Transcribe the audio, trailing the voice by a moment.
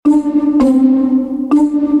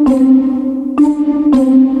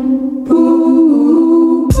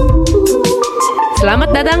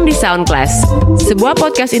datang di Soundclass, sebuah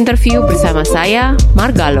podcast interview bersama saya,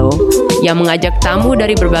 Margalo, yang mengajak tamu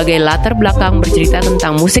dari berbagai latar belakang bercerita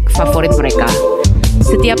tentang musik favorit mereka.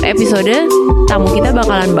 Setiap episode, tamu kita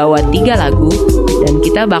bakalan bawa 3 lagu, dan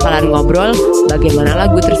kita bakalan ngobrol bagaimana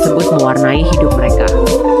lagu tersebut mewarnai hidup mereka.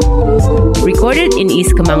 Recorded in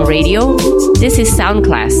East Kemang Radio, this is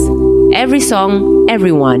Soundclass. Every song,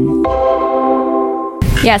 everyone.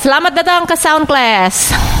 Ya, selamat datang ke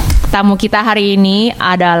Soundclass. Tamu kita hari ini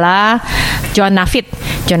adalah John Nafit.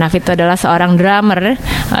 John Nafit itu adalah seorang drummer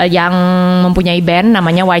yang mempunyai band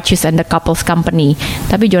namanya White Shoes and the Couples Company.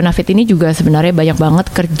 Tapi John Nafit ini juga sebenarnya banyak banget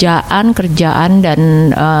kerjaan dan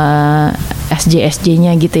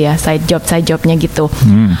SJ-SJ-nya gitu ya, side jobnya gitu.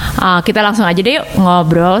 Kita langsung aja deh yuk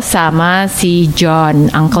ngobrol sama si John,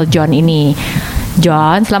 Uncle John ini.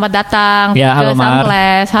 John, selamat datang ke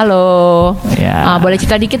Soundclass. Halo. Ya. Boleh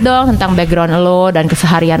cerita dikit dong tentang background lo dan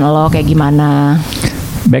keseharian lo kayak gimana?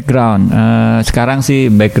 Background, sekarang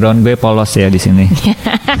sih background gue polos ya di sini.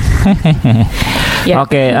 Yeah.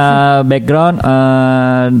 Oke, background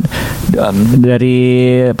dari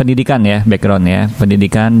pendidikan ya, background ya,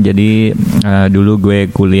 pendidikan. Jadi dulu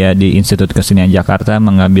gue kuliah di Institut Kesenian Jakarta,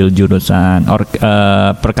 mengambil jurusan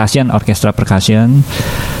orkestra percussion.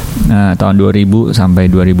 Tahun 2000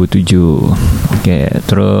 sampai 2007. Oke,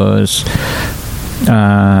 terus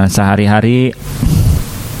sehari-hari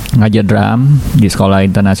ngajar drum di sekolah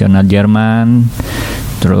internasional Jerman,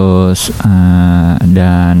 terus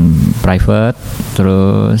dan private,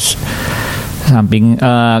 terus samping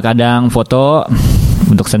kadang foto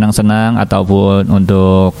untuk senang-senang ataupun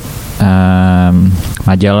untuk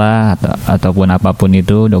majalah ataupun apapun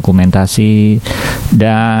itu, dokumentasi,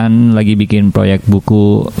 dan lagi bikin proyek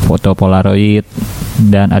buku foto Polaroid,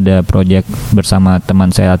 dan ada proyek bersama teman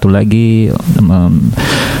saya satu lagi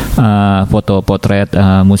foto potret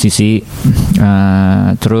musisi.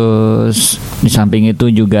 Terus di samping itu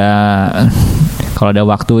juga kalau ada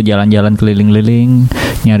waktu jalan-jalan keliling-keliling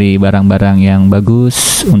nyari barang-barang yang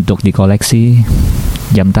bagus untuk dikoleksi,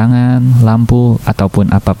 jam tangan, lampu,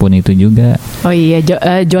 ataupun apapun itu juga. Oh iya,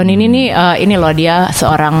 John ini nih, ini loh, dia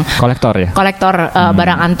seorang kolektor ya. Kolektor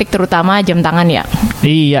barang antik, terutama jam tangan ya.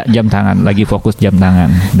 Iya, jam tangan, lagi fokus jam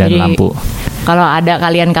tangan dan jadi, lampu. Kalau ada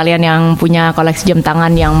kalian yang punya koleksi jam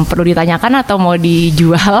tangan yang perlu ditanyakan atau mau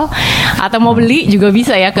dijual atau mau beli juga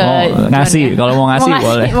bisa ya ke ngasih. Kalau mau ngasih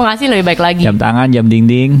boleh. Mau ngasih lebih baik lagi. Jam tangan, jam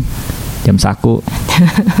dinding, jam saku.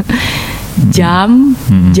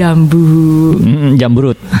 Jambu,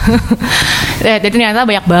 jambrut. Jadi ternyata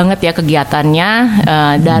banyak banget ya kegiatannya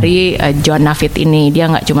dari John Nafit ini.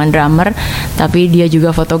 Dia nggak cuma drummer, tapi dia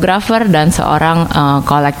juga fotografer dan seorang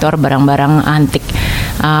kolektor barang-barang antik.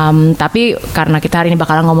 Tapi karena kita hari ini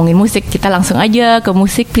bakalan ngomongin musik, kita langsung aja ke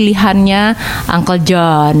musik pilihannya Uncle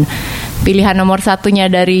John. Pilihan nomor 1-nya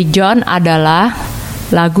dari John adalah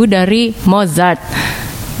lagu dari Mozart,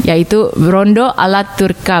 yaitu Rondo alla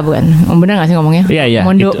Turca, bukan? Bener nggak sih ngomongnya? Iya.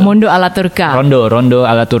 Mondo alla Turca. Rondo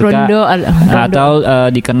alla Turca. Atau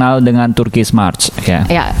dikenal dengan Turkish March.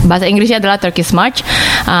 Ya, bahasa Inggrisnya adalah Turkish March.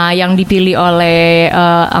 Yang dipilih oleh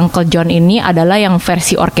Uncle John ini adalah yang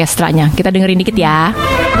versi orkestranya. Kita dengerin dikit ya.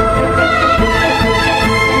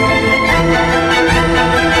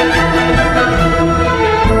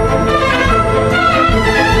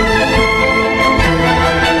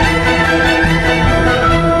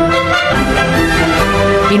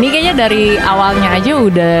 Ini kayaknya dari awalnya aja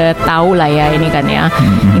udah tahu lah ya ini kan ya.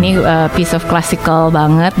 Ini piece of classical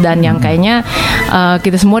banget, dan yang kayaknya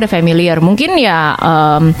kita semua udah familiar. Mungkin ya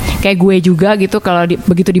kayak gue juga gitu, kalau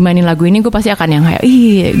begitu dimainin lagu ini gue pasti akan yang kayak,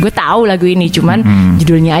 gue tahu lagu ini, cuman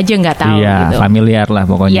judulnya aja nggak tahu. Iya, gitu. familiar lah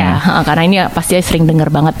pokoknya. Ya, karena ini pasti sering denger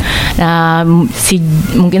banget. Nah,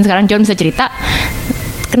 mungkin sekarang John bisa cerita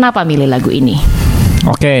kenapa milih lagu ini.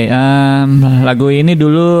 Oke, lagu ini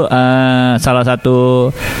dulu salah satu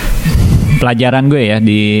pelajaran gue ya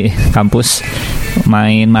di kampus,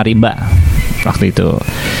 main marimba waktu itu.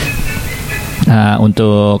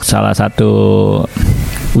 Untuk salah satu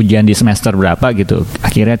ujian di semester berapa gitu,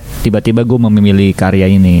 akhirnya tiba-tiba gue memilih karya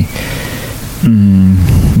ini.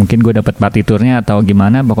 Mungkin gue dapat partiturnya atau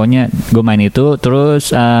gimana, pokoknya gue main itu. Terus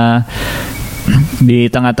di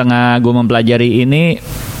tengah-tengah gue mempelajari ini,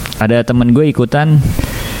 ada temen gue ikutan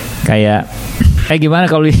kayak, gimana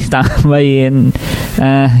kalau ditambahin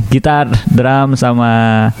gitar, drum,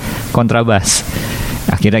 sama kontrabas.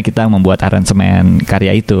 Akhirnya kita membuat aransemen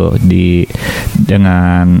karya itu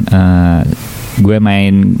dengan gue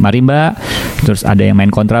main marimba, terus ada yang main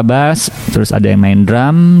kontrabas, terus ada yang main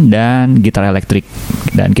drum dan gitar elektrik.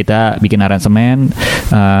 Dan kita bikin aransemen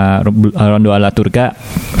Rondo alla Turca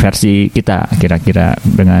versi kita kira-kira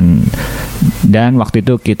dan waktu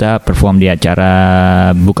itu kita perform di acara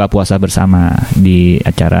buka puasa bersama di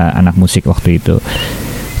acara anak musik waktu itu.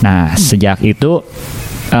 Nah, sejak itu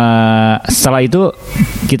setelah itu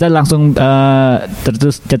kita langsung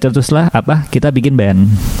tertuslah kita bikin band.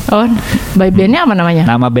 Oh, bandnya apa namanya?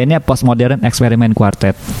 Nama bandnya Postmodern Experiment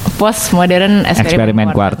Quartet. Postmodern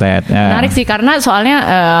Experiment Quartet. Menarik sih karena soalnya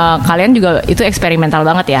kalian juga itu eksperimental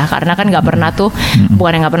banget ya, karena kan nggak pernah tuh,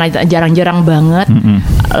 bukan nggak pernah, jarang-jarang banget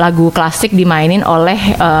lagu klasik dimainin oleh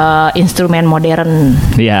instrumen modern.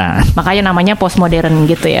 Iya. Makanya namanya postmodern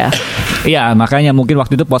gitu ya. Iya, makanya mungkin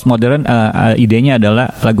waktu itu postmodern idenya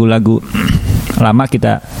adalah lagu-lagu lama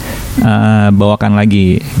kita bawakan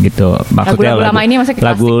lagi gitu. Maksudnya lagu lama ini maksudnya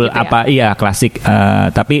lagu gitu apa? Ya? Iya, klasik.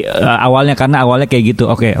 Tapi awalnya kayak gitu.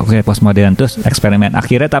 Oke, postmodern terus eksperimen.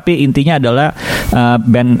 Akhirnya tapi intinya adalah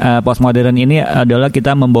band postmodern ini adalah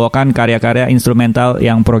kita membawakan karya-karya instrumental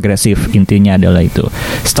yang progresif. Intinya adalah itu.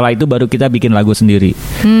 Setelah itu baru kita bikin lagu sendiri.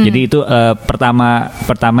 Jadi itu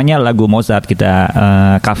pertamanya lagu Mozart kita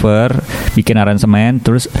cover, bikin aransemen,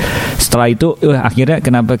 terus setelah itu akhirnya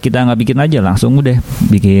kenapa kita nggak bikin aja langsung udah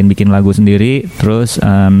bikin lagu sendiri, terus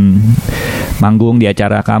manggung di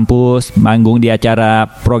acara kampus, manggung di acara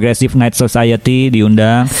Progressive Night Society,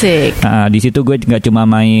 diundang. Di situ gue nggak cuma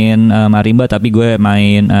main marimba, tapi gue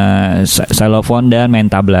main xylophone dan main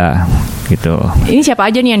tabla gitu. Ini siapa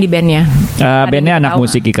aja nih yang di bandnya? Bandnya anak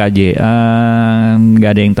musik IKJ.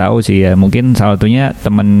 Nggak ada yang tahu sih ya. Mungkin salah satunya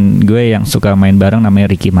temen gue yang suka main bareng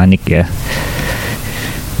namanya Ricky Manik ya.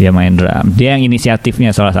 Dia main drum. Dia yang inisiatifnya,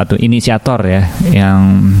 salah satu inisiator ya,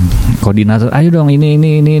 yang koordinator. Ayo dong ini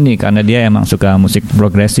karena dia emang suka musik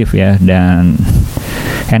progresif ya, dan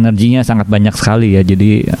energinya sangat banyak sekali ya.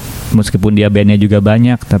 Jadi meskipun dia bandnya juga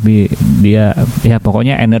banyak, tapi dia ya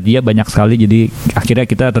pokoknya energinya banyak sekali. Jadi akhirnya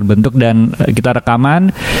kita terbentuk dan kita rekaman.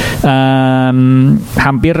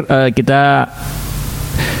 Hampir kita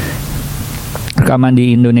rekaman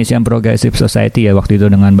di Indonesian Progressive Society ya waktu itu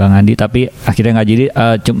dengan Bang Andi, tapi akhirnya nggak jadi.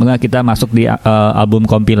 Cuma kita masuk di album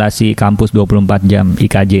kompilasi Kampus 24 Jam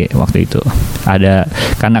IKJ waktu itu. Ada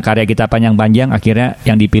karena karya kita panjang-panjang, akhirnya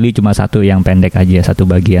yang dipilih cuma satu yang pendek aja, satu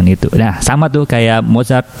bagian itu. Nah sama tuh kayak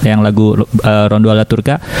Mozart yang lagu Rondo alla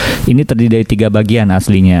Turca, ini terdiri dari 3 bagian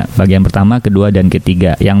aslinya. Bagian pertama, kedua, dan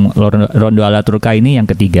ketiga. Yang Rondo alla Turca ini yang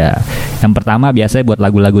ketiga. Yang pertama biasanya buat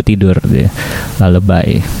lagu-lagu tidur,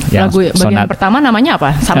 lullaby. Lagu bagian pertama namanya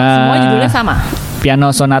apa? Semua judulnya sama.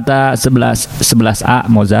 Piano Sonata 11A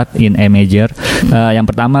Mozart in A major. Yang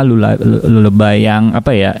pertama lullaby yang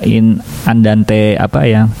apa ya? In andante apa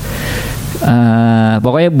yang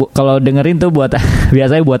pokoknya kalau dengerin tuh buat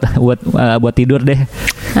biasanya buat tidur deh.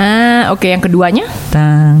 Oke, yang keduanya?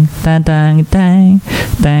 Tang tang tang tang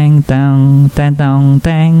tang tang tang tang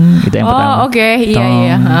tang. Itu yang pertama. Oke,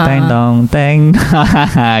 iya. Tang tang tang.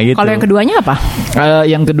 Gitu. Kalau yang keduanya apa?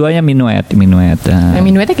 Yang keduanya minuet. Yang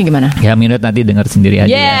minuetnya kayak gimana? Ya minuet nanti denger sendiri aja.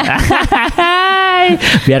 Yeah.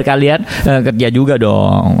 Biar kalian kerja juga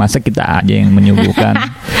dong. Masa kita aja yang menyuguhkan.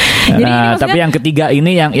 Tapi yang ketiga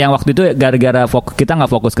ini yang waktu itu gara-gara kita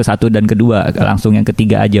nggak fokus ke satu dan kedua, langsung yang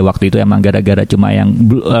ketiga aja waktu itu. Emang gara-gara cuma yang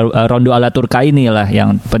Rondo alla Turca inilah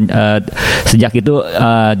yang sejak itu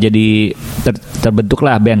jadi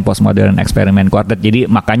terbentuklah band Postmodern Experiment Quartet. Jadi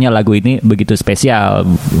makanya lagu ini begitu spesial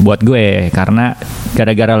buat gue karena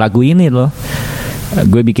gara-gara lagu ini loh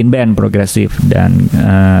gue bikin band progresif dan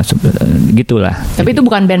gitulah. Tapi jadi, itu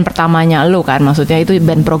bukan band pertamanya lo kan? Maksudnya itu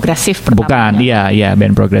band progresif pertamanya? Bukan, iya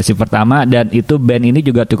band progresif pertama. Dan itu band ini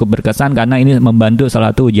juga cukup berkesan karena ini membantu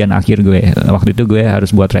salah satu ujian akhir gue. Waktu itu gue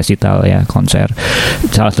harus buat recital ya, konser.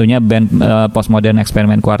 Salah satunya band Postmodern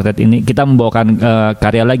Experiment Quartet ini kita membawakan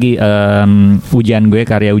karya lagi,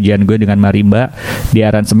 karya ujian gue dengan marimba di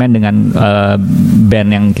aransemen dengan band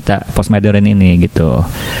yang kita Postmodern ini gitu.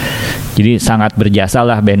 Jadi sangat berjasa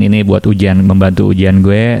lah band ini buat membantu ujian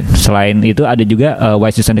gue. Selain itu ada juga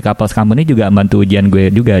Wise and the Couples Company juga membantu ujian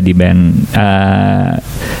gue juga di band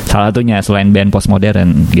salah satunya selain band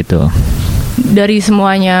Postmodern gitu. Dari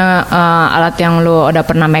semuanya alat yang lo udah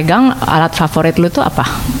pernah megang, alat favorit lo tuh apa?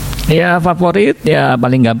 Ya favorit ya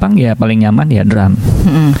paling gampang ya paling nyaman ya drum.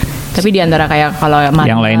 Tapi di antara kayak kalau marimba,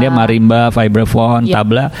 yang lainnya marimba, vibraphone,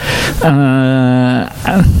 tabla,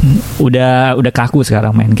 udah kaku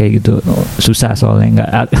sekarang main kayak gitu. Susah soalnya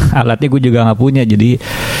alatnya gue juga nggak punya, jadi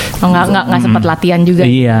nggak sempat latihan juga.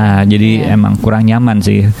 Iya, jadi emang kurang nyaman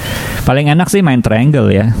sih. Paling enak sih main triangle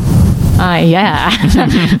ya. Iya.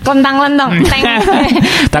 Lentang-lentang.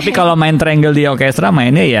 Tapi kalau main triangle di orkestra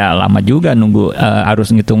mainnya ya lama juga nunggu,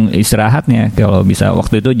 harus ngitung istirahatnya. Kalau bisa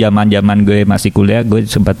waktu itu zaman gue masih kuliah, gue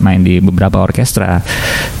sempat main di beberapa orkestra.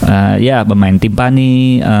 Ya bermain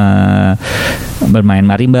timpani, bermain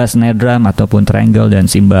marimba, snare drum ataupun triangle dan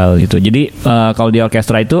simbal gitu. Jadi kalau di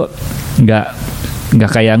orkestra itu nggak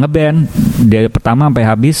kayak ngeband, dari pertama sampai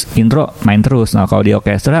habis intro main terus. Nah kalau di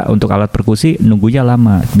orkestra untuk alat perkusi nunggunya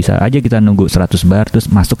lama, bisa aja kita nunggu 100 bar terus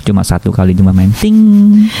masuk cuma satu kali cuma main ting.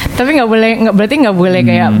 Tapi berarti nggak boleh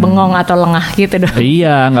kayak bengong atau lengah gitu dong.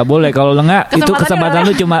 Iya nggak boleh, kalau lengah itu kesempatan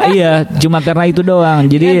lu cuma karena itu doang.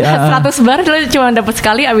 Jadi 100 bar lu cuma dapat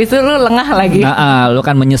sekali, abis itu lu lengah lagi. Lu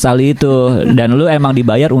kan menyesali itu, dan lu emang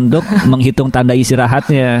dibayar untuk menghitung tanda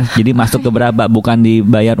istirahatnya. Jadi masuk ke berapa, bukan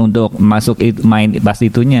dibayar untuk masuk main pas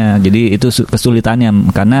itunya. Jadi itu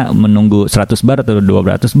kesulitannya, karena menunggu 100 bar atau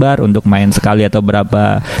 200 bar untuk main sekali atau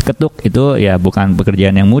berapa ketuk itu ya bukan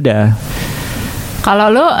pekerjaan yang mudah.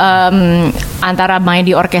 Kalau lu antara main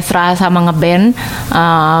di orkestra sama ngeband,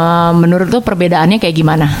 menurut lu perbedaannya kayak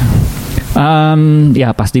gimana?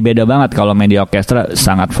 Ya pasti beda banget. Kalau main di orkestra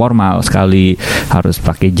sangat formal sekali, harus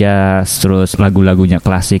pakai jas, terus lagu-lagunya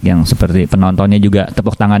klasik yang seperti penontonnya juga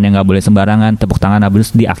tepuk tangan yang nggak boleh sembarangan, tepuk tangan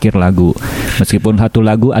harus di akhir lagu. Meskipun satu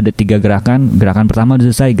lagu ada 3 gerakan pertama udah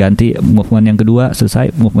selesai, ganti movement yang kedua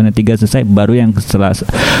selesai, movement yang 3 selesai, baru yang setelah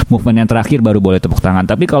movement yang terakhir baru boleh tepuk tangan.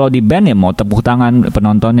 Tapi kalau di band ya mau tepuk tangan,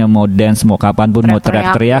 penontonnya mau dance, mau kapanpun, mau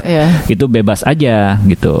teriak-teriak, itu bebas aja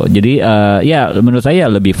gitu. Jadi ya menurut saya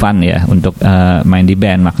lebih fun ya untuk main di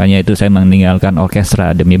band. Makanya itu saya meninggalkan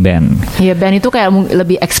orkestra demi band. Iya, band itu kayak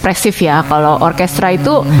lebih ekspresif ya. Kalau orkestra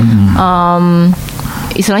itu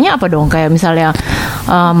istilahnya apa dong? Kayak misalnya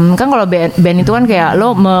kan kalau band itu kan kayak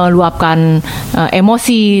lo meluapkan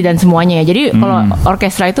emosi dan semuanya ya. Jadi kalau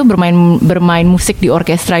orkestra itu bermain musik di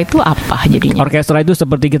orkestra itu apa jadinya? Orkestra itu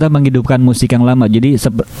seperti kita menghidupkan musik yang lama. Jadi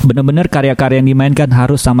benar-benar karya-karya yang dimainkan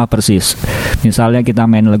harus sama persis. Misalnya kita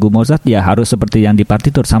main lagu Mozart ya harus seperti yang di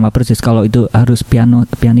partitur sama persis. Kalau itu harus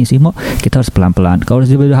pianissimo, kita harus pelan-pelan. Kalau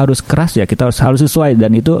harus keras ya kita harus sesuai,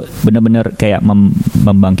 dan itu benar-benar kayak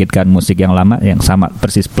membangkitkan musik yang lama yang sama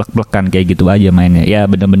persis, plek-plekan kayak gitu aja mainnya. Ya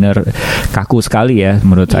benar-benar kaku sekali ya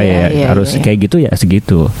menurut saya. Harus kayak gitu ya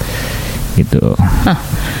segitu. Gitu.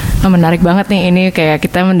 Menarik banget nih, ini kayak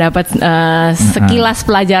kita mendapat sekilas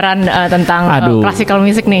pelajaran tentang classical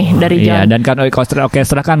music nih dari John. Iya, dan kan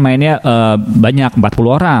orkestra kan mainnya banyak 40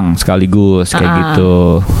 orang sekaligus kayak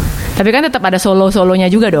gitu. Tapi kan tetap ada solo-solonya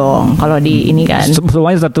juga dong kalau di ini kan.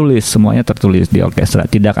 Semuanya tertulis di orkestra.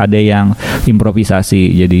 Tidak ada yang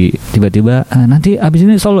improvisasi. Jadi tiba-tiba nanti abis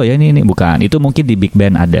ini solo ya, ini bukan. Itu mungkin di big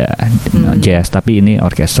band ada jazz, tapi ini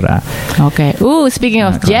orkestra. Oke. Speaking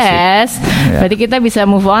of jazz, berarti kita bisa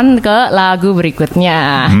move on ke lagu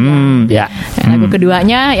berikutnya. Lagu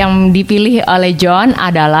keduanya yang dipilih oleh John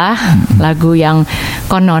adalah lagu yang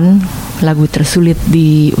konon lagu tersulit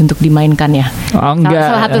untuk dimainkan ya.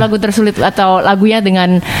 Salah satu lagu tersulit atau lagunya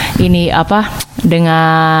dengan ini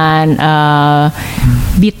dengan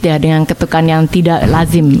beat ya, dengan ketukan yang tidak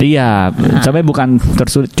lazim. Iya, sampai bukan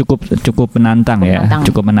tersulit, cukup menantang ya.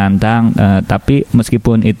 Cukup menantang, tapi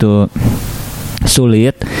meskipun itu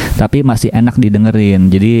sulit tapi masih enak didengerin.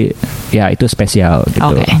 Jadi ya itu spesial gitu.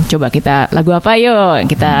 Oke, coba kita lagu apa yuk?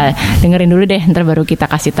 Kita dengerin dulu deh, ntar baru kita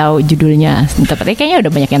kasih tahu judulnya. Tapi kayaknya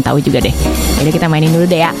udah banyak yang tahu juga deh. Jadi kita mainin dulu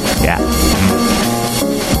deh ya. Ya.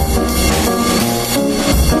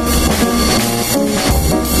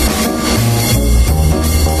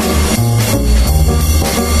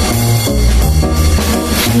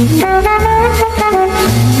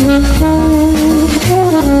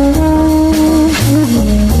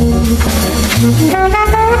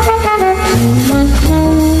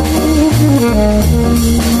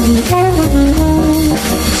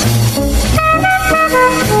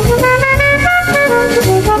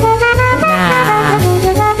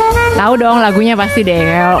 Tahu dong lagunya pasti deh.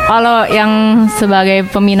 Kalau yang sebagai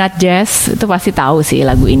peminat jazz itu pasti tahu sih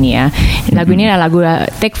lagu ini ya. Lagu ini adalah lagu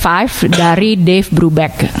Take 5 dari Dave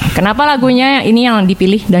Brubeck. Kenapa lagunya ini yang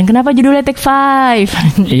dipilih dan kenapa judulnya Take 5?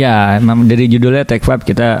 Iya, dari judulnya Take 5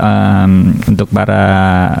 kita untuk para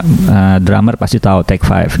drummer pasti tahu Take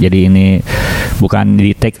 5. Jadi ini bukan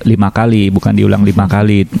di take 5 kali, bukan diulang 5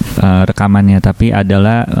 kali rekamannya, tapi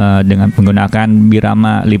adalah dengan menggunakan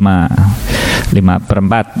birama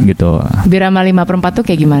 5/4 gitu. Birama 5/4 tuh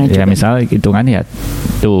kayak gimana? Ya misalnya hitungan ya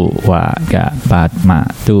tu wa ga pat ma,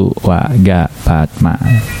 tu wa ga pat ma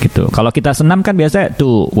gitu. Kalau kita senam kan biasa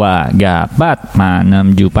tu wa ga pat ma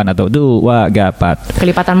 6 jupan atau tu wa ga pat.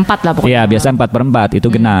 Kelipatan 4 lah pokoknya. Iya biasa 4/4 itu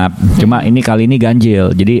genap. Cuma ini kali ini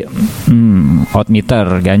ganjil. Jadi odd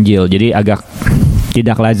meter, ganjil. Jadi agak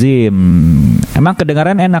tidak lazim. Emang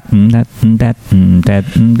kedengaran enak,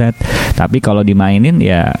 tapi kalau dimainin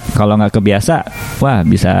ya kalau nggak kebiasa, wah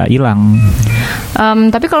bisa hilang.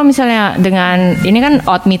 Tapi kalau misalnya dengan ini kan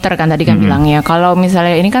odd meter kan tadi kan bilangnya. Kalau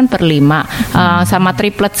misalnya ini kan per 5 sama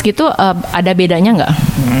triplets gitu, ada bedanya nggak?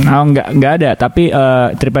 Oh, nggak ada. Tapi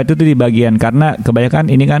triplet itu di bagian karena kebanyakan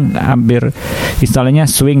ini kan hampir istilahnya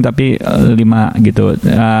swing tapi 5 gitu.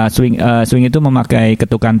 Swing itu memakai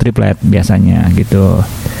ketukan triplet biasanya gitu.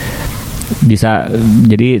 Bisa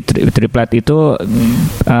jadi triplet itu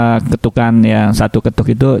ketukan yang satu ketuk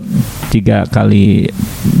itu 3 kali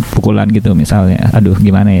pukulan gitu misalnya. Aduh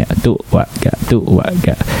gimana ya, tuh waga.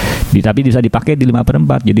 Tapi bisa dipakai di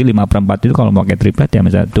 5/4. Jadi 5/4 itu kalau mau pakai triplet ya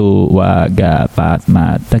misalnya tuh waga pat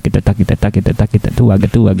mata kita tuh waga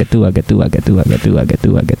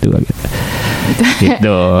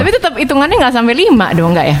gitu. Tapi tetap hitungannya nggak sampai 5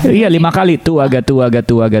 dong, nggak ya? Iya 5 kali tuh waga 5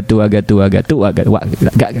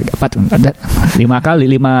 kali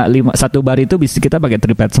 5 satu bar itu bisa kita pakai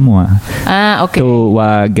triplet semua. Oke. Tuh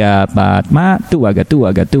waga patma tuh waga.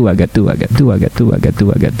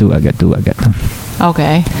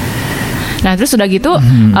 Oke. Nah terus udah gitu,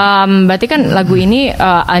 berarti kan lagu ini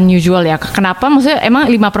unusual ya. Kenapa? Maksudnya emang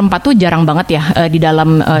 5/4 tuh jarang banget ya di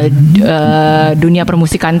dalam dunia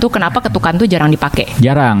permusikan tuh. Kenapa ketukan tuh jarang dipakai?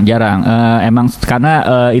 Jarang. Emang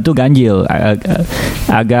karena itu ganjil,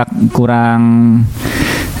 agak kurang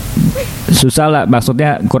susah lah,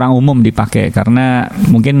 maksudnya kurang umum dipakai karena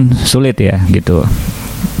mungkin sulit ya gitu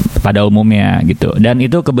pada umumnya gitu. Dan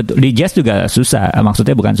itu di jazz juga susah,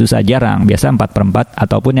 maksudnya bukan susah, jarang. Biasa 4/4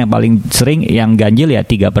 ataupun yang paling sering yang ganjil ya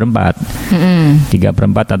 3/4.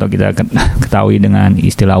 3/4 atau kita ketahui dengan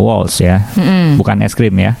istilah waltz ya. Bukan es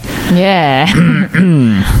krim ya. Yeah.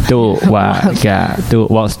 Tuh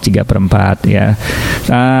waltz 3/4 ya.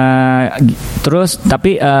 Terus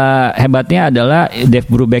tapi hebatnya adalah Dave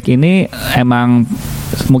Brubeck ini emang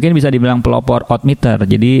mungkin bisa dibilang pelopor odd meter.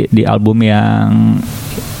 Jadi di album yang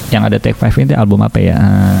ada Take 5 ini album apa ya?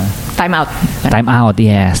 Time Out,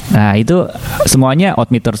 yes. Nah itu semuanya odd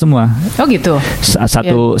meter semua. Oh gitu.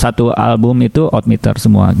 Satu album itu odd meter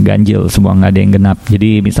semua, ganjil semua, nggak ada yang genap.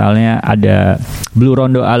 Jadi misalnya ada Blue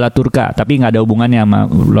Rondo alla Turca, tapi nggak ada hubungannya sama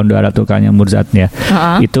Rondo alla Turcanya Mozart ya.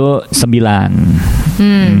 Itu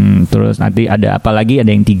 9. Terus nanti ada apa lagi? Ada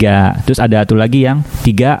yang 3. Terus ada satu lagi yang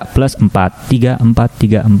 3 plus 4. 3, 4.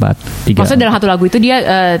 Maksudnya dalam satu lagu itu dia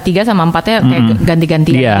 3 sama 4-nya kayak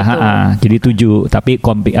ganti-gantian gitu. Jadi 7. Tapi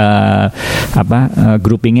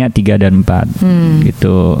groupingnya 3 dan 4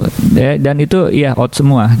 gitu. Dan itu ya out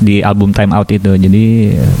semua di album Time Out itu.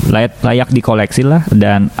 Jadi layak dikoleksi lah,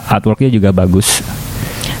 dan artworknya juga bagus.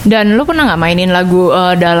 Dan lu pernah nggak mainin lagu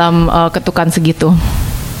dalam ketukan segitu?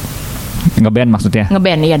 Ngeband maksudnya?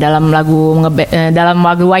 Ngeband ya, dalam lagu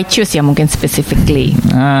White Shoes ya mungkin specifically.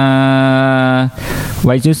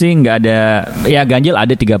 White Shoes sih nggak ada, ya ganjil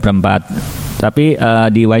ada 3/4. Tapi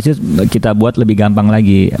di White Shoes kita buat lebih gampang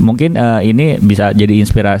lagi. Mungkin ini bisa jadi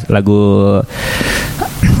inspirasi. Lagu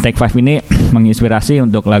Take 5 ini menginspirasi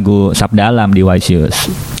untuk lagu Sabdalam di White Shoes.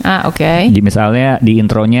 Oke. Misalnya di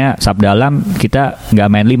intronya Sabdalam kita nggak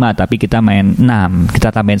main 5 tapi kita main 6. Kita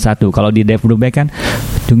tambahin 1. Kalau di Dave Brubeck kan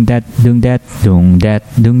dung dat dung dat dung dat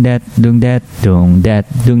dung dat dung dat dung dat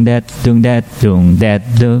dung dat dung dat dung dat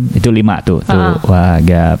dung, itu 5 tuh.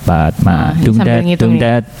 Waga patma dung dat dung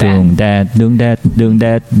dat dung dat dung dat dung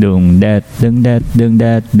dat dung dat dung dat dung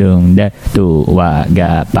dat dung dat tuh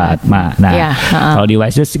waga patma. Nah, kalau di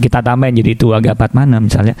White Shoes kita tambahin jadi tuh waga patma 6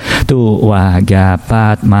 misalnya. Tuh waga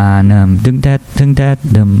patma 6 dung dat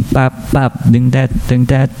dem pap pap dung dat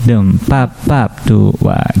dem pap pap tuh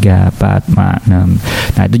waga patma 6.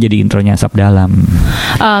 Nah itu jadi intronya Sabdalam.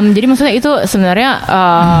 Jadi maksudnya itu sebenarnya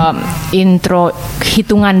intro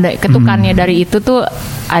hitungan ketukannya dari itu tuh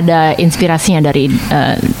ada inspirasinya dari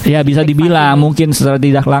ya bisa dibilang mungkin secara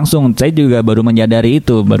tidak langsung. Saya juga baru menyadari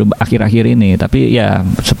itu baru akhir-akhir ini. Tapi ya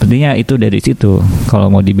sepertinya itu dari situ kalau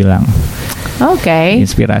mau dibilang. Oke.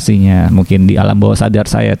 Inspirasinya mungkin di alam bawah sadar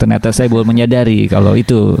saya. Ternyata saya belum menyadari kalau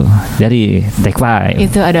itu dari Take 5.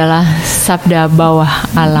 Itu adalah sabda bawah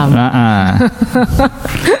alam.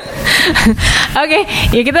 Oke,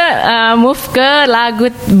 ya kita move ke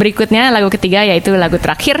lagu berikutnya, lagu ketiga yaitu lagu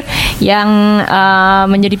terakhir yang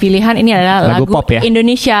menjadi pilihan. Ini adalah lagu pop ya?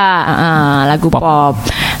 Indonesia, lagu pop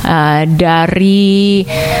dari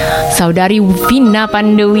saudari Vina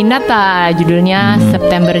Panduwinata, judulnya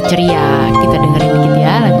September Ceria. Kita dengerin dikit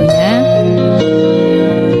ya lagunya.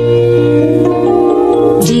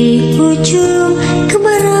 Di ujung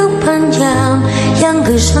kemarau panjang yang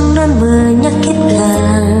gersang dan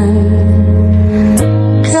menyakitkan,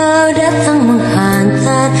 kau datang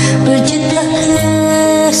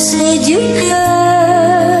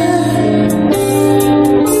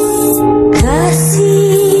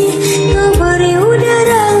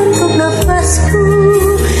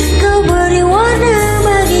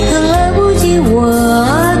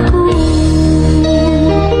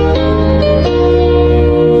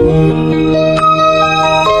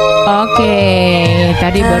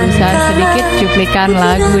cuplikan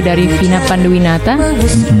lagu dari Vina Panduwinata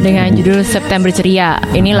dengan judul September Ceria.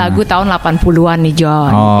 Ini lagu tahun 80-an nih, John.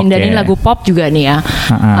 Dan ini lagu pop juga nih ya.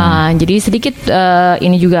 Jadi sedikit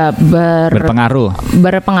ini juga berpengaruh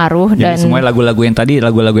jadi dan semua lagu-lagu yang tadi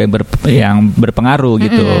lagu-lagu yang berpengaruh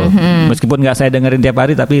gitu. Meskipun nggak saya dengerin tiap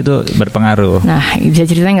hari, tapi itu berpengaruh. Nah, bisa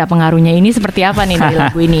ceritain nggak pengaruhnya ini seperti apa nih dari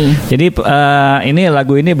lagu ini? Jadi ini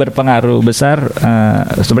lagu ini berpengaruh besar.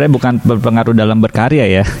 Sebenarnya bukan berpengaruh dalam berkarya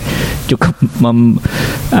ya, cukup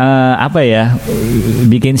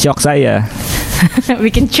bikin shock saya.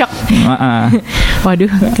 Bikin shock. Waduh,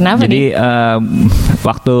 kenapa Jadi, nih?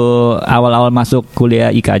 waktu awal-awal masuk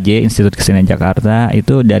kuliah IKJ, Institut Kesenian Jakarta,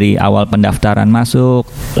 itu dari awal pendaftaran masuk,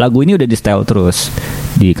 lagu ini udah di setel terus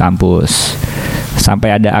di kampus.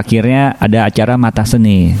 Sampai akhirnya ada acara Mata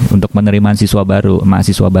Seni untuk menerima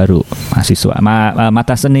mahasiswa baru.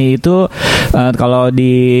 Mata Seni itu kalau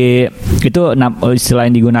itu istilah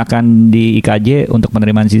yang digunakan di IKJ untuk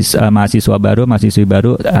penerimaan mahasiswa baru, mahasiswi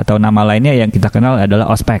baru, atau nama lainnya yang kita kenal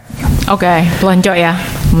adalah ospek. Oke, pelonco ya.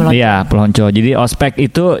 Iya, pelonco. Jadi ospek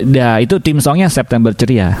itu tim songnya September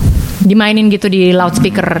Ceria. Dimainin gitu di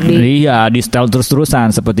loudspeaker Iya, di setel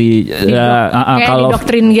terus-terusan seperti kayak kalau di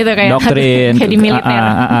doktrin gitu kayak. Doktrin. Kayak di militer.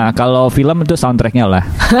 Kalau film itu soundtracknya lah.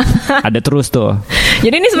 Ada terus tuh.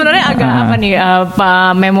 Jadi ini sebenarnya agak apa nih?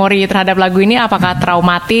 Memori terhadap lagu ini apakah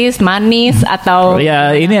traumatis, manis atau?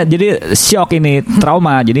 Ya ini jadi shock ini,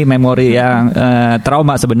 trauma. Jadi memori yang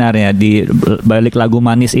trauma sebenarnya di balik lagu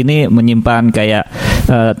manis ini menyimpan kayak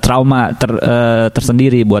trauma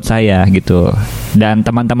tersendiri buat saya gitu. Dan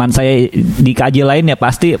teman-teman saya di KJ lainnya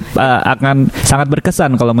pasti akan sangat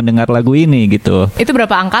berkesan kalau mendengar lagu ini gitu. Itu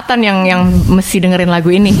berapa angkatan yang mesti dengerin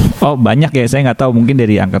lagu ini? Oh banyak ya, saya nggak tahu, mungkin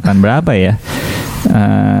dari angkatan berapa ya,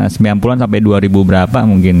 90-an sampai 2000 berapa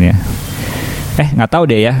mungkin ya. Nggak tahu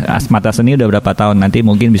deh ya, Mata Seni udah berapa tahun, nanti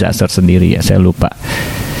mungkin bisa search sendiri ya, saya lupa.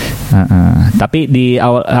 Tapi di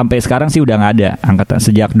awal sampai sekarang sih udah nggak ada angkatan,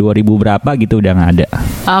 sejak 2000 berapa gitu udah nggak ada,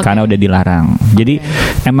 karena udah dilarang. Jadi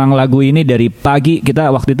emang lagu ini dari pagi kita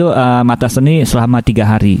waktu itu Mata Seni selama 3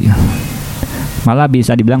 hari, malah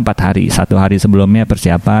bisa dibilang 4 hari. 1 hari sebelumnya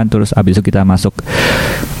persiapan, terus abis itu kita masuk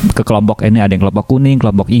ke kelompok ini, ada yang kelompok kuning,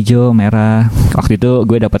 kelompok hijau, merah. Waktu itu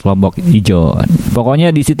gue dapat kelompok hijau.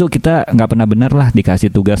 Pokoknya di situ kita nggak pernah bener lah,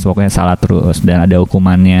 dikasih tugas pokoknya salah terus dan ada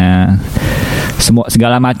hukumannya.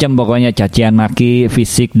 Segala macam pokoknya, cacian maki,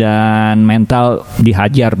 fisik dan mental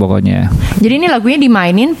dihajar pokoknya. Jadi ini lagunya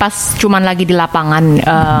dimainin pas cuman lagi di lapangan,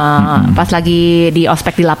 pas lagi di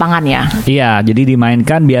ospek di lapangan ya? Iya, jadi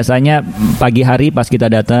dimainkan biasanya pagi hari pas kita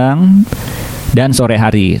datang dan sore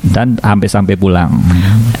hari dan sampai pulang.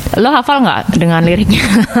 Lo hafal nggak dengan liriknya?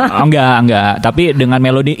 Enggak. Tapi dengan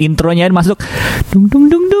melodi intronya masuk, dung dung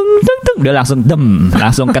dung dung dung dung, udah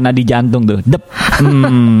langsung kena di jantung tuh, dep.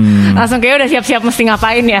 Langsung kayak udah siap-siap mesti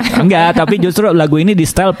ngapain ya? Enggak, tapi justru lagu ini di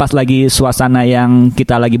style pas lagi suasana yang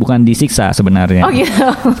kita lagi bukan disiksa sebenarnya. Oh gitu.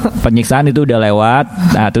 Penyiksaan itu udah lewat,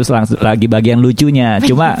 nah terus langsung lagi bagian lucunya.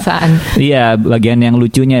 Cuma iya, bagian yang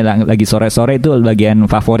lucunya lagi sore-sore itu bagian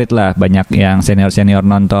favorit lah. Banyak yang senior-senior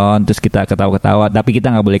nonton, terus kita ketawa-ketawa, tapi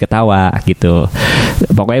kita nggak boleh ketawa gitu.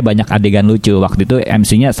 Pokoknya banyak adegan lucu. Waktu itu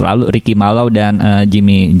MC-nya selalu Ricky Malau dan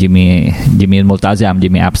Jimmy Multazam,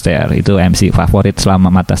 Jimmy Upstairs. Itu MC favorit selama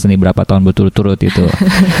Mata Seni berapa tahun berturut-turut itu.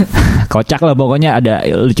 Kocak lah pokoknya, ada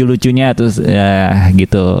lucu-lucunya terus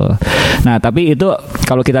gitu. Nah, tapi itu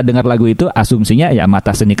kalau kita dengar lagu itu asumsinya ya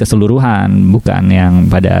Mata Seni keseluruhan, bukan yang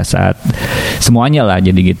pada saat semuanya lah,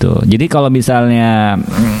 jadi gitu. Jadi kalau misalnya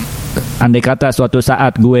andai kata suatu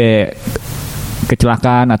saat gue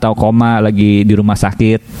kecelakaan atau koma lagi di rumah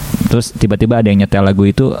sakit, terus tiba-tiba ada yang nyetel lagu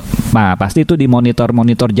itu, nah pasti itu di monitor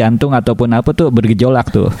jantung ataupun apa tuh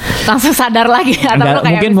bergejolak tuh. Langsung sadar lagi atau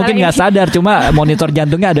mungkin nggak sadar, cuma monitor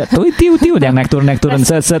jantungnya ada tiu yang naik turun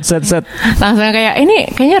set. Langsung kayak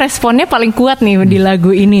ini kayaknya responnya paling kuat nih di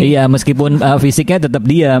lagu ini. Iya, meskipun fisiknya tetap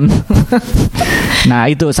diam.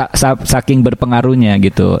 Nah itu saking berpengaruhnya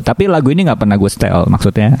gitu. Tapi lagu ini nggak pernah gue setel,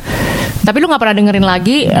 maksudnya. Tapi lu nggak pernah dengerin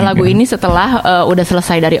lagi lagu ini setelah udah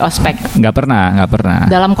selesai dari ospek? Nggak pernah.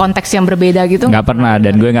 Dalam konteks yang berbeda gitu? Nggak pernah,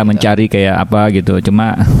 dan gue nggak mencari kayak apa gitu.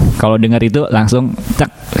 Cuma kalau denger itu langsung cek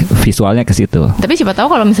visualnya ke situ. Tapi siapa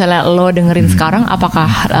tahu kalau misalnya lo dengerin sekarang, apakah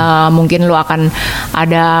mungkin lo akan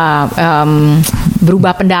ada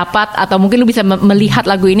berubah pendapat, atau mungkin lo bisa melihat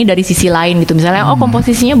lagu ini dari sisi lain gitu. Misalnya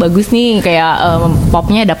komposisinya bagus nih, kayak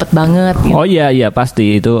popnya dapet banget gitu. Oh iya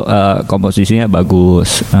pasti itu komposisinya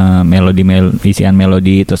bagus, isian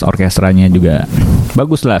melodi, terus orkestranya juga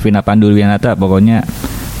bagus lah. Vina Panduwinata pokoknya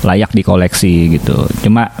layak dikoleksi gitu.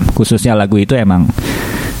 Cuma khususnya lagu itu emang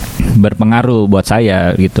berpengaruh buat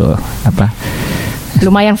saya gitu.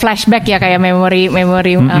 lumayan flashback ya, kayak memori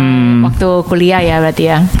waktu kuliah ya berarti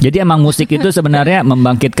ya. Jadi emang musik itu sebenarnya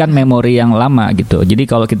membangkitkan memori yang lama gitu. Jadi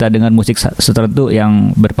kalau kita dengar musik tertentu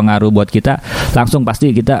yang berpengaruh buat kita,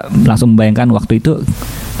 pasti kita langsung membayangkan waktu itu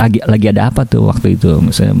lagi ada apa tuh waktu itu.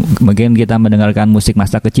 Misalnya, mungkin kita mendengarkan musik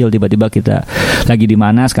masa kecil, tiba-tiba kita lagi di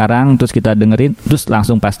mana sekarang, terus kita dengerin, terus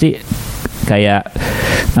langsung pasti kayak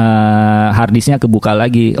harddisknya kebuka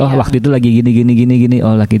lagi. Oh, waktu itu lagi gini.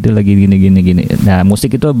 Oh, lagi itu lagi gini. Nah,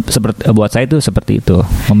 musik itu buat saya itu seperti itu,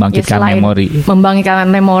 membangkitkan memori. Membangkitkan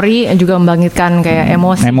memori, juga membangkitkan kayak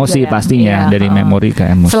emosi. Emosi pastinya dari memori ke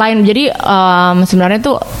emosi. Selain jadi sebenarnya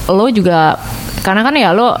tuh lo juga, karena kan ya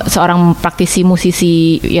lo seorang praktisi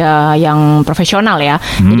musisi ya yang profesional ya.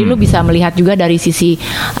 Jadi lo bisa melihat juga dari sisi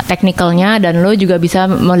teknikalnya, dan lo juga bisa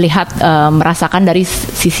melihat merasakan dari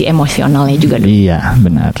sisi emosionalnya juga. Iya,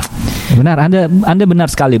 benar. Anda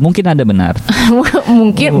benar sekali. Mungkin Anda benar.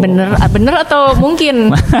 Mungkin benar atau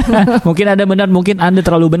mungkin mungkin Anda benar, mungkin Anda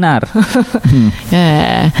terlalu benar.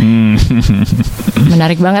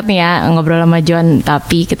 Menarik banget nih ya ngobrol sama John.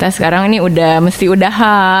 Tapi kita sekarang ini udah mesti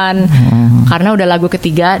udahan karena udah lagu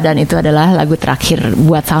ketiga, dan itu adalah lagu terakhir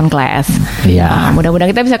buat Sound Class.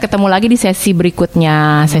 Mudah-mudahan kita bisa ketemu lagi di sesi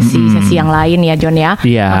berikutnya, sesi yang lain ya John ya.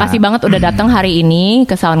 Makasih banget udah datang hari ini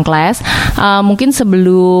ke Sound Class. Mungkin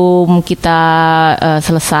sebelum kita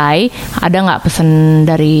selesai, ada nggak pesan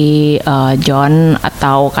dari John,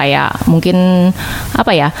 atau kayak mungkin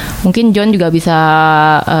apa ya? Mungkin John juga bisa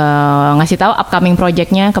ngasih tahu upcoming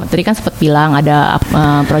projectnya. Tadi kan sempat bilang ada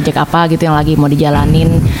project apa gitu yang lagi mau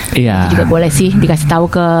dijalanin. Itu juga boleh sih dikasih tahu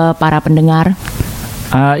ke para pendengar.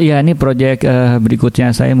 Ini proyek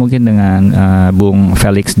berikutnya saya mungkin dengan Bung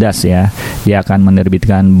Felix Das ya. Dia akan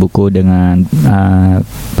menerbitkan buku dengan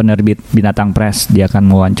penerbit Binatang Press. Dia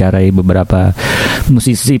akan mewawancarai beberapa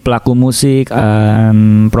musisi, pelaku musik,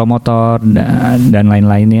 promotor dan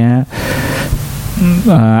lain-lainnya.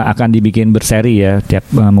 Akan dibikin berseri ya,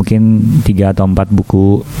 tiap mungkin 3 atau 4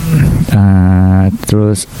 buku.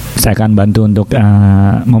 Terus saya akan bantu untuk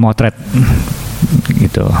memotret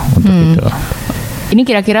gitu untuk itu. Ini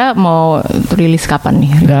kira-kira mau rilis kapan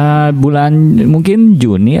nih? Bulan mungkin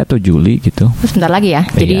Juni atau Juli gitu. Sebentar lagi ya.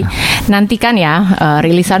 Jadi nantikan ya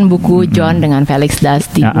rilisan buku John dengan Felix Das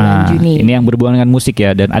di bulan Juni. Ini yang berhubungan dengan musik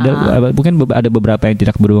ya, dan mungkin ada beberapa yang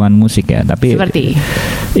tidak berhubungan musik ya, tapi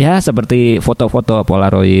seperti foto-foto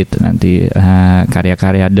Polaroid nanti,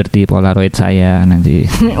 karya-karya dirty Polaroid saya nanti.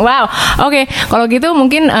 Wow, oke. Kalau gitu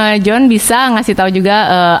mungkin John bisa ngasih tahu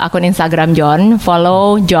juga akun Instagram John.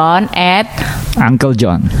 Follow John @Uncle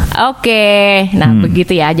John. Oke. Nah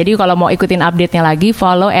begitu ya. Jadi kalau mau ikutin update-nya lagi,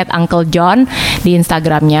 follow @Uncle John di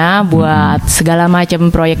Instagramnya buat segala macam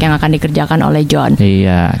proyek yang akan dikerjakan oleh John.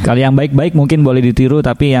 Iya. Kalau yang baik-baik mungkin boleh ditiru,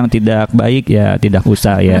 tapi yang tidak baik ya tidak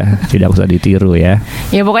usah ya. Tidak usah ditiru ya.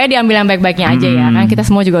 Ya pokoknya diambil yang baik-baiknya aja ya. Kan kita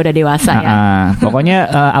semua juga udah dewasa ya. Pokoknya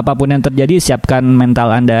apapun yang terjadi, siapkan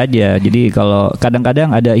mental Anda aja. Jadi kalau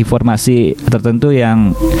kadang-kadang ada informasi tertentu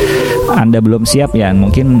yang Anda belum siap ya,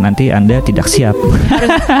 mungkin nanti Anda tidak siap.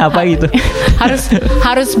 Apa gitu?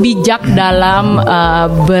 harus bijak dalam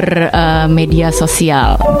bermedia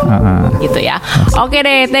sosial. Gitu ya. Oke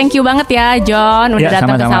deh, thank you banget ya John udah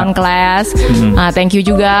datang ke Sound Class. Thank you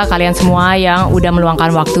juga kalian semua yang udah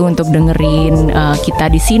meluangkan waktu untuk dengerin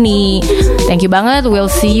kita di sini. Thank you banget.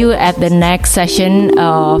 We'll see you at the next session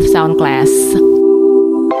of Sound Class.